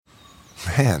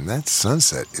Man, that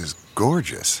sunset is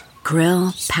gorgeous.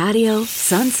 Grill, patio,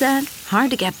 sunset.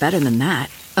 Hard to get better than that.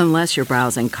 Unless you're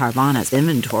browsing Carvana's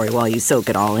inventory while you soak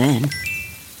it all in.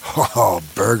 Oh,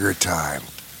 burger time.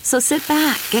 So sit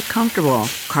back, get comfortable.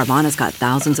 Carvana's got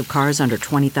thousands of cars under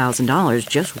 $20,000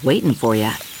 just waiting for you.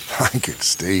 I could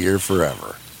stay here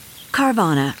forever.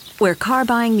 Carvana, where car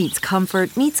buying meets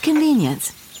comfort meets convenience.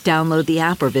 Download the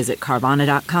app or visit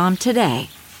Carvana.com today.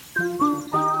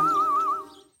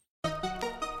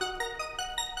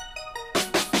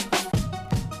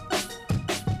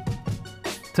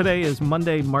 Today is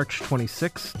Monday, March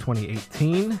 26,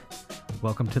 2018.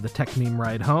 Welcome to the Tech Meme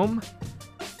Ride Home.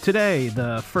 Today,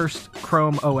 the first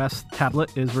Chrome OS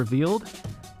tablet is revealed.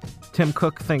 Tim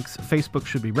Cook thinks Facebook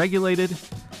should be regulated.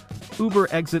 Uber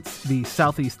exits the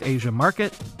Southeast Asia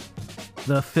market.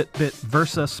 The Fitbit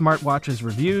Versa smartwatch is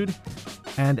reviewed.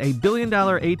 And a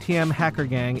billion-dollar ATM hacker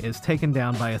gang is taken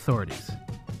down by authorities.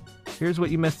 Here's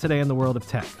what you missed today in the world of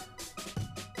tech.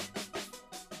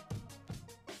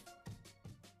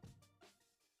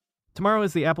 Tomorrow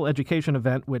is the Apple Education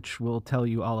event, which we'll tell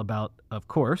you all about, of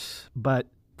course. But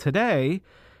today,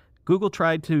 Google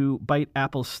tried to bite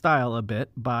Apple's style a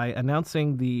bit by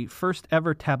announcing the first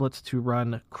ever tablets to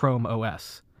run Chrome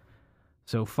OS.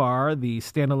 So far, the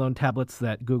standalone tablets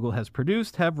that Google has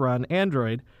produced have run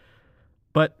Android,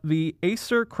 but the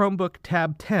Acer Chromebook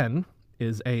Tab 10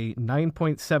 is a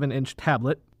 9.7-inch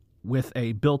tablet with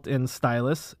a built-in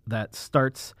stylus that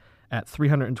starts at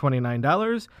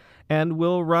 $329 and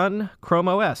will run Chrome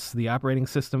OS, the operating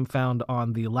system found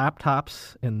on the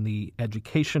laptops in the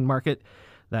education market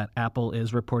that Apple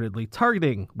is reportedly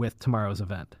targeting with tomorrow's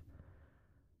event.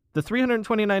 The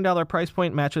 $329 price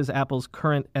point matches Apple's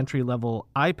current entry-level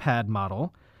iPad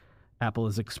model. Apple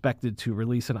is expected to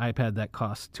release an iPad that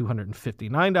costs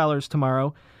 $259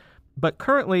 tomorrow, but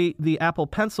currently the Apple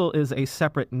Pencil is a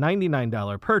separate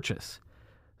 $99 purchase.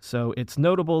 So it's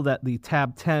notable that the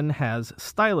Tab 10 has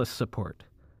stylus support.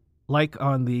 Like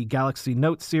on the Galaxy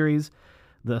Note series,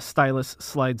 the stylus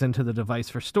slides into the device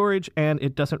for storage, and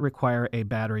it doesn't require a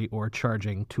battery or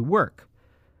charging to work.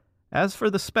 As for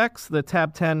the specs, the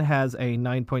Tab 10 has a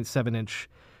 9.7-inch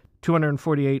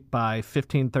 248 by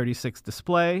 1536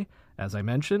 display, as I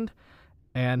mentioned,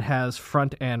 and has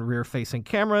front and rear-facing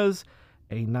cameras,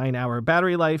 a 9-hour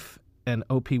battery life, an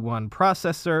OP1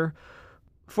 processor,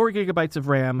 4 gigabytes of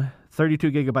RAM,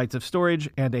 32 gigabytes of storage,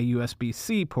 and a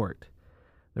USB-C port.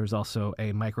 There's also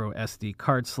a micro SD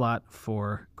card slot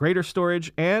for greater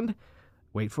storage and,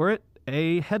 wait for it,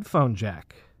 a headphone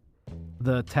jack.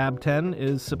 The Tab 10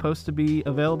 is supposed to be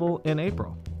available in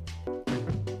April.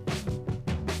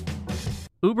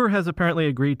 Uber has apparently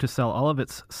agreed to sell all of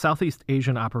its Southeast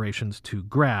Asian operations to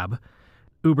Grab,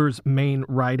 Uber's main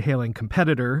ride-hailing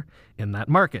competitor in that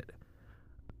market.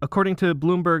 According to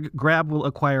Bloomberg, Grab will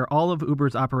acquire all of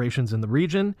Uber's operations in the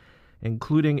region,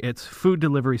 including its food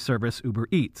delivery service Uber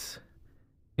Eats.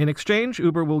 In exchange,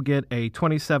 Uber will get a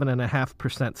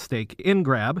 27.5% stake in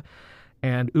Grab,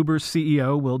 and Uber's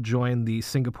CEO will join the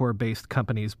Singapore-based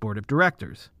company's board of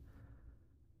directors.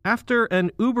 After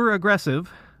an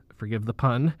uber-aggressive, forgive the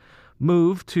pun,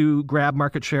 move to grab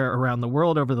market share around the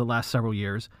world over the last several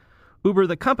years, Uber,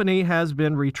 the company, has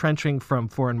been retrenching from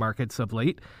foreign markets of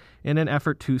late in an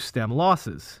effort to stem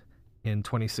losses. In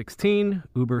 2016,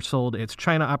 Uber sold its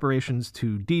China operations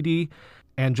to Didi,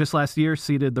 and just last year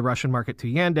ceded the Russian market to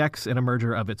Yandex in a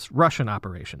merger of its Russian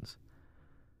operations.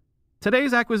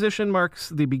 Today's acquisition marks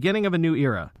the beginning of a new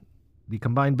era. The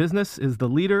combined business is the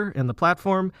leader in the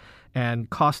platform and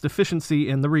cost efficiency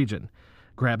in the region,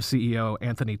 Grab CEO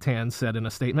Anthony Tan said in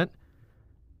a statement.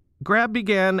 Grab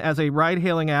began as a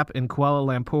ride-hailing app in Kuala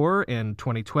Lumpur in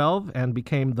 2012 and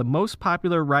became the most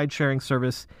popular ride-sharing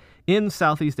service in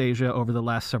Southeast Asia over the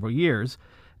last several years,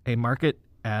 a market,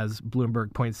 as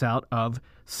Bloomberg points out, of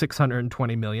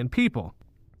 620 million people.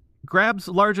 Grab's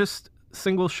largest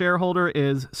single shareholder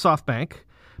is SoftBank,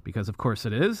 because of course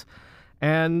it is,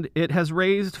 and it has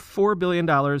raised $4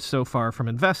 billion so far from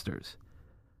investors.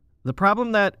 The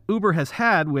problem that Uber has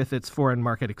had with its foreign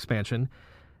market expansion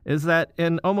is that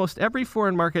in almost every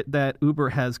foreign market that Uber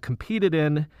has competed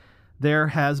in, there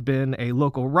has been a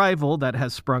local rival that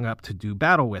has sprung up to do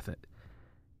battle with it.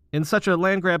 In such a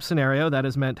land grab scenario, that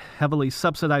has meant heavily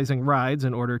subsidizing rides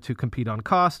in order to compete on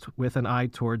cost with an eye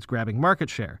towards grabbing market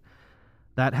share.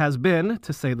 That has been,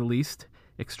 to say the least,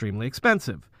 extremely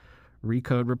expensive.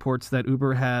 Recode reports that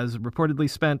Uber has reportedly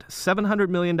spent $700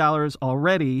 million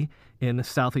already in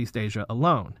Southeast Asia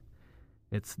alone.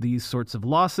 It's these sorts of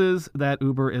losses that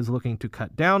Uber is looking to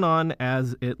cut down on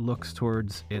as it looks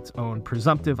towards its own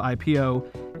presumptive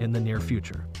IPO in the near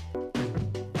future.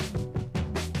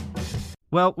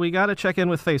 Well, we got to check in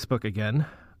with Facebook again.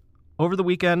 Over the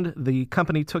weekend, the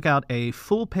company took out a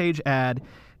full-page ad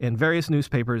in various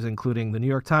newspapers, including the New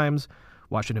York Times,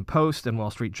 Washington Post, and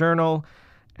Wall Street Journal,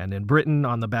 and in Britain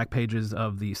on the back pages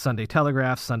of the Sunday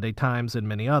Telegraph, Sunday Times, and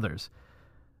many others.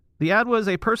 The ad was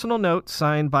a personal note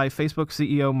signed by Facebook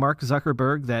CEO Mark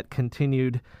Zuckerberg that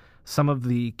continued some of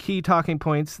the key talking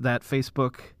points that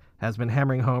Facebook has been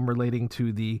hammering home relating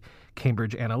to the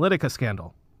Cambridge Analytica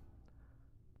scandal.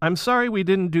 "I'm sorry we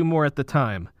didn't do more at the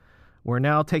time. We're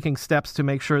now taking steps to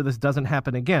make sure this doesn't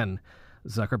happen again,"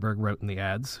 Zuckerberg wrote in the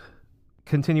ads.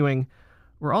 Continuing,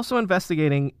 "We're also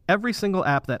investigating every single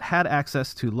app that had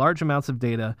access to large amounts of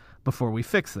data before we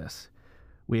fix this.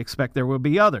 We expect there will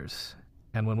be others,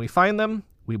 and when we find them,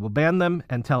 we will ban them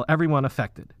and tell everyone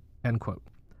affected." End quote.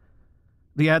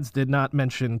 The ads did not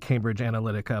mention Cambridge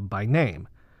Analytica by name.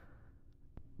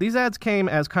 These ads came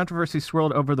as controversy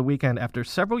swirled over the weekend after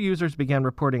several users began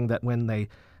reporting that when they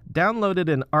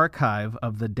downloaded an archive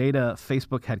of the data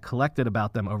Facebook had collected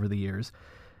about them over the years,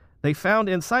 they found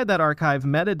inside that archive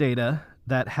metadata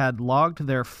that had logged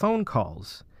their phone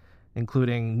calls,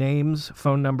 including names,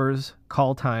 phone numbers,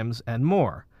 call times, and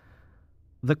more.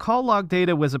 The call log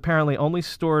data was apparently only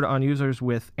stored on users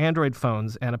with Android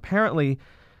phones, and apparently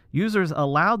users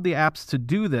allowed the apps to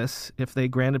do this if they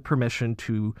granted permission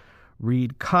to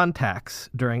read contacts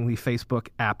during the Facebook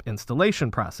app installation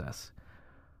process.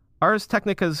 Ars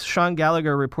Technica's Sean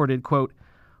Gallagher reported, quote,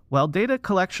 "While data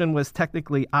collection was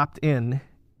technically opt-in,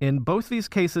 in both these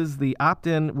cases the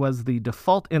opt-in was the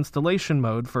default installation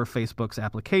mode for Facebook's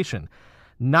application,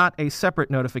 not a separate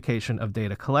notification of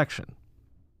data collection."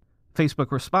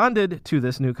 Facebook responded to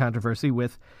this new controversy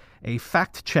with a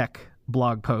fact-check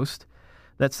blog post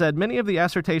that said many of the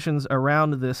assertions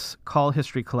around this call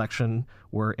history collection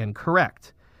were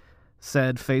incorrect.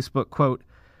 Said Facebook, quote,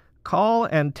 "Call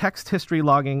and text history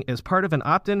logging is part of an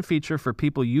opt-in feature for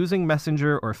people using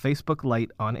Messenger or Facebook Lite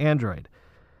on Android.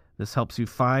 This helps you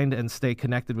find and stay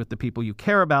connected with the people you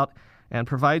care about and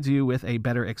provides you with a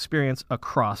better experience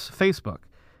across Facebook.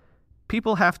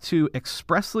 People have to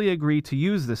expressly agree to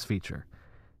use this feature.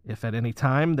 If at any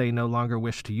time they no longer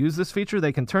wish to use this feature,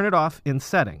 they can turn it off in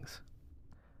settings."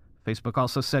 Facebook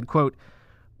also said, quote,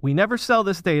 "We never sell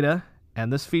this data,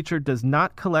 and this feature does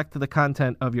not collect the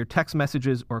content of your text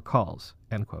messages or calls,"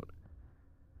 end quote.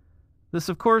 This,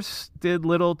 of course, did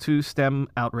little to stem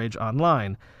outrage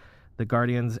online. The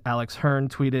Guardian's Alex Hearn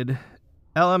tweeted,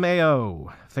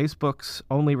 "LMAO, Facebook's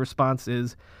only response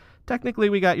is,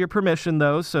 'Technically we got your permission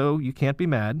though, so you can't be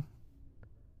mad.'"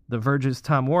 The Verge's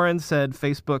Tom Warren said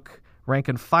Facebook rank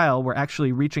and file were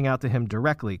actually reaching out to him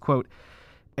directly, quote,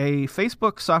 "A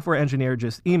Facebook software engineer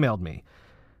just emailed me.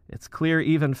 It's clear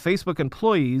even Facebook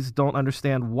employees don't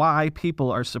understand why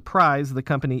people are surprised the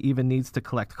company even needs to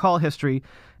collect call history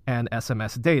and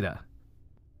SMS data."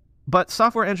 But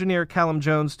software engineer Callum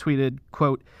Jones tweeted,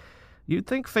 quote, "You'd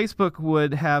think Facebook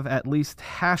would have at least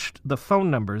hashed the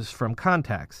phone numbers from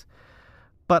contacts.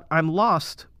 But I'm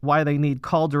lost why they need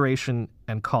call duration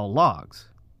and call logs."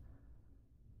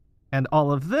 And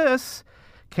all of this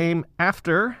came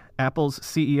after Apple's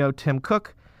CEO Tim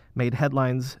Cook made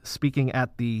headlines speaking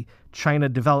at the China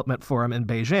Development Forum in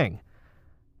Beijing.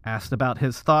 Asked about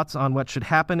his thoughts on what should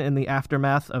happen in the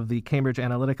aftermath of the Cambridge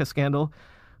Analytica scandal,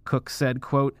 Cook said,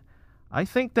 quote, "I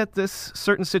think that this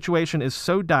certain situation is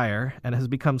so dire and has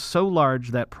become so large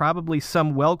that probably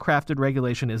some well-crafted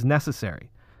regulation is necessary.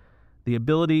 The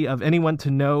ability of anyone to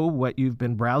know what you've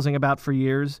been browsing about for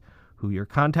years, who your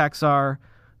contacts are,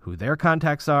 who their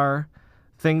contacts are,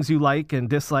 things you like and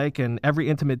dislike, and every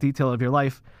intimate detail of your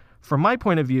life, from my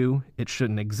point of view, it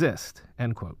shouldn't exist,"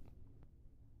 end quote.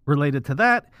 Related to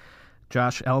that,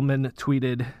 Josh Ellman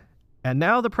tweeted, "And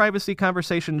now the privacy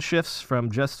conversation shifts from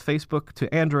just Facebook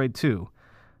to Android too.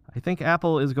 I think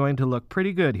Apple is going to look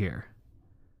pretty good here."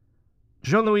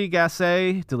 Jean-Louis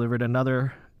Gasset delivered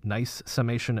another nice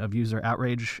summation of user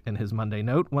outrage in his Monday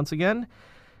note once again.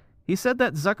 He said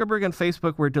that Zuckerberg and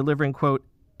Facebook were delivering, quote,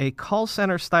 "a call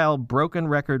center-style broken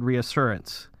record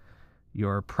reassurance.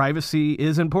 Your privacy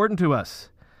is important to us.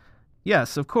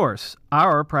 Yes, of course,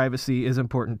 our privacy is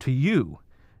important to you.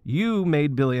 You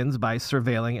made billions by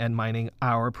surveilling and mining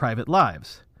our private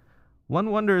lives."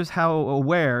 One wonders how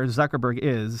aware Zuckerberg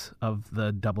is of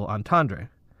the double entendre.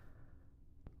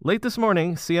 Late this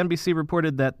morning, CNBC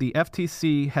reported that the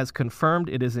FTC has confirmed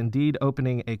it is indeed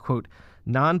opening a, quote,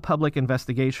 "non-public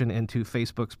investigation into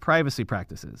Facebook's privacy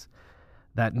practices."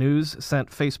 That news sent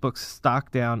Facebook's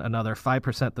stock down another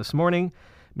 5% this morning,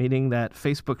 meaning that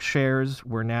Facebook shares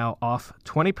were now off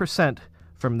 20%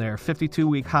 from their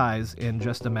 52-week highs in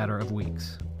just a matter of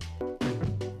weeks.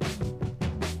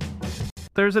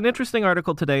 There's an interesting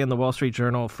article today in the Wall Street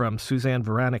Journal from Suzanne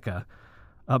Veronica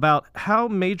about how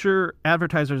major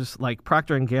advertisers like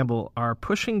Procter & Gamble are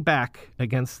pushing back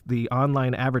against the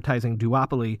online advertising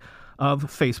duopoly of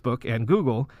Facebook and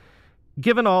Google,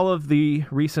 given all of the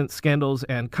recent scandals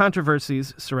and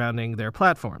controversies surrounding their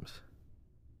platforms.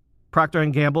 Procter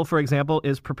 & Gamble, for example,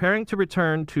 is preparing to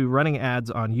return to running ads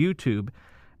on YouTube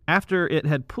after it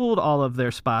had pulled all of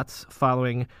their spots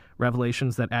following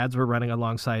revelations that ads were running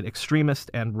alongside extremist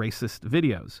and racist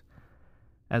videos.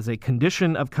 As a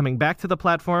condition of coming back to the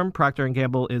platform, Procter &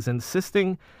 Gamble is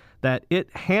insisting that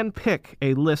it handpick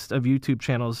a list of YouTube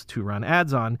channels to run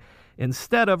ads on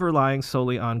instead of relying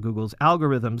solely on Google's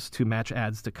algorithms to match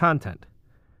ads to content.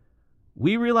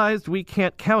 We realized we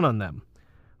can't count on them.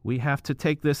 We have to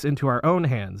take this into our own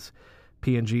hands,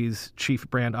 P&G's chief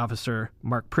brand officer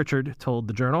Mark Pritchard told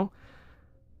the Journal.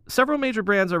 Several major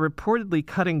brands are reportedly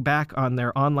cutting back on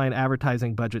their online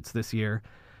advertising budgets this year,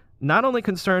 not only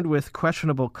concerned with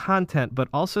questionable content, but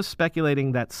also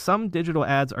speculating that some digital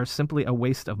ads are simply a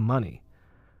waste of money.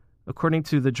 According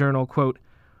to the Journal, quote,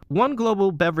 one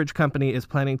global beverage company is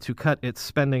planning to cut its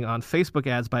spending on Facebook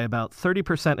ads by about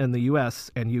 30% in the US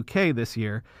and UK this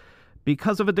year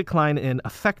because of a decline in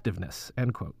effectiveness,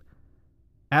 end quote.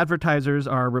 Advertisers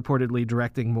are reportedly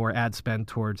directing more ad spend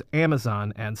towards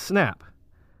Amazon and Snap.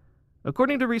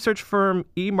 According to research firm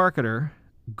eMarketer,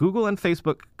 Google and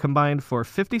Facebook combined for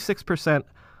 56%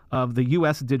 of the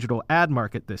U.S. digital ad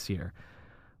market this year,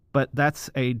 but that's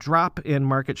a drop in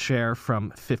market share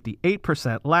from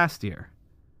 58% last year.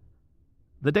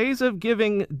 The days of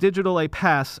giving digital a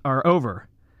pass are over.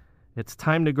 It's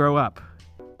time to grow up,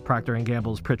 Procter &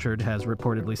 Gamble's Pritchard has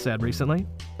reportedly said recently.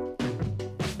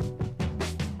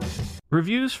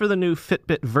 Reviews for the new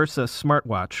Fitbit Versa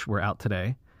smartwatch were out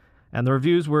today, and the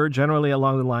reviews were generally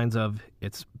along the lines of,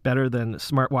 it's better than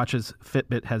smartwatches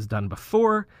Fitbit has done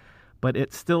before, but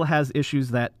it still has issues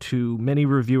that, to many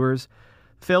reviewers,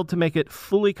 failed to make it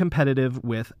fully competitive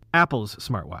with Apple's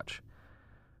smartwatch.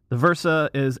 The Versa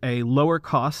is a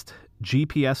lower-cost,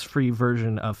 GPS-free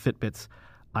version of Fitbit's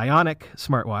Ionic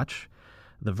smartwatch.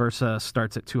 The Versa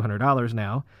starts at $200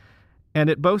 now, and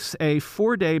it boasts a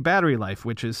 4-day battery life,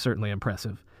 which is certainly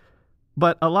impressive.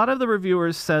 But a lot of the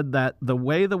reviewers said that the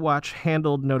way the watch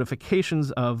handled notifications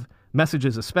of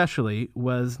messages especially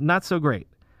was not so great.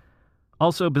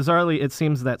 Also, bizarrely, it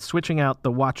seems that switching out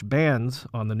the watch bands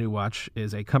on the new watch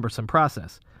is a cumbersome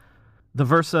process. The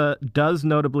Versa does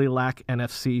notably lack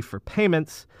NFC for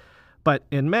payments, but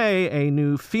in May, a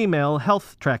new female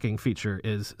health tracking feature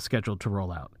is scheduled to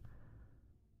roll out.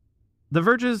 The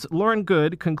Verge's Lauren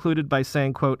Good concluded by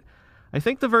saying, quote, I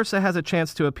think the Versa has a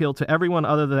chance to appeal to everyone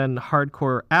other than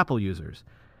hardcore Apple users.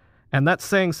 And that's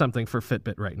saying something for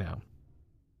Fitbit right now.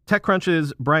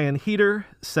 TechCrunch's Brian Heater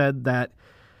said that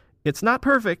it's not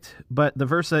perfect, but the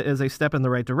Versa is a step in the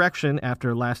right direction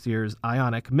after last year's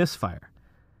Ionic misfire.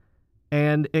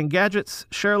 And Engadget's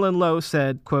Sherilyn Lowe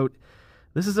said, quote,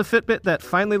 this is a Fitbit that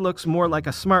finally looks more like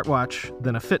a smartwatch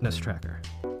than a fitness tracker.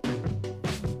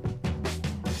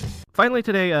 Finally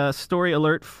today, a story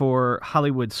alert for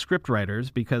Hollywood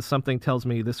scriptwriters, because something tells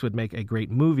me this would make a great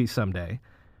movie someday.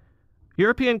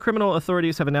 European criminal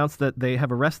authorities have announced that they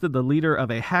have arrested the leader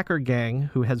of a hacker gang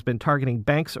who has been targeting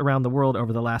banks around the world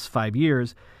over the last 5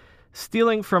 years,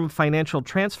 stealing from financial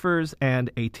transfers and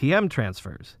ATM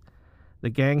transfers. The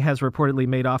gang has reportedly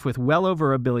made off with well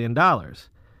over $1 billion.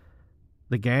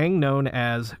 The gang, known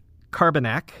as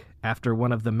Carbanak, after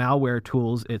one of the malware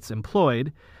tools it's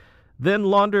employed, then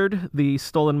laundered the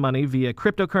stolen money via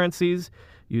cryptocurrencies,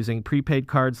 using prepaid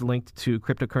cards linked to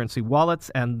cryptocurrency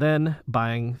wallets, and then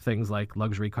buying things like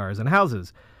luxury cars and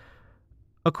houses.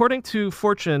 According to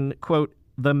Fortune, quote,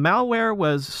 the malware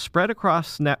was spread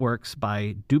across networks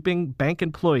by duping bank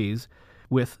employees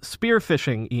with spear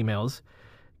phishing emails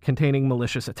containing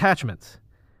malicious attachments.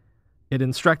 It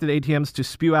instructed ATMs to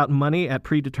spew out money at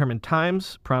predetermined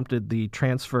times, prompted the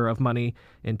transfer of money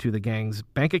into the gang's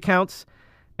bank accounts,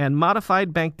 and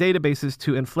modified bank databases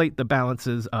to inflate the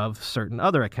balances of certain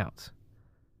other accounts.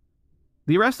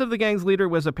 The arrest of the gang's leader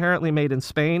was apparently made in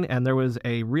Spain, and there was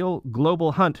a real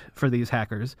global hunt for these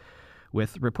hackers,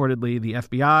 with reportedly the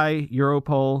FBI,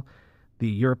 Europol, the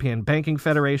European Banking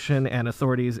Federation, and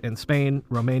authorities in Spain,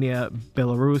 Romania,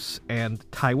 Belarus, and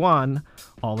Taiwan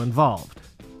all involved.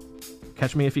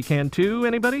 Catch me if you can too,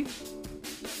 anybody?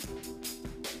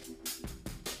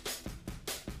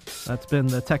 That's been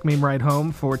the Tech Meme Ride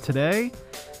Home for today.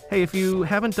 Hey, if you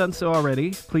haven't done so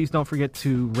already, please don't forget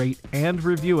to rate and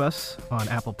review us on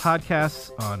Apple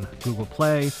Podcasts, on Google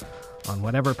Play, on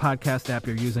whatever podcast app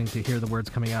you're using to hear the words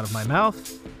coming out of my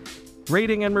mouth.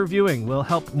 Rating and reviewing will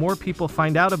help more people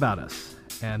find out about us.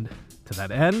 And to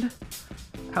that end,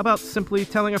 how about simply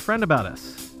telling a friend about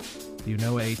us? Do you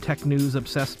know a tech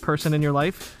news-obsessed person in your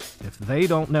life? If they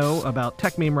don't know about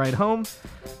Tech Meme Ride Home,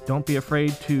 don't be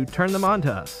afraid to turn them on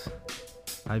to us.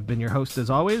 I've been your host as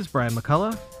always, Brian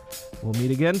McCullough. We'll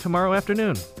meet again tomorrow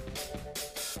afternoon.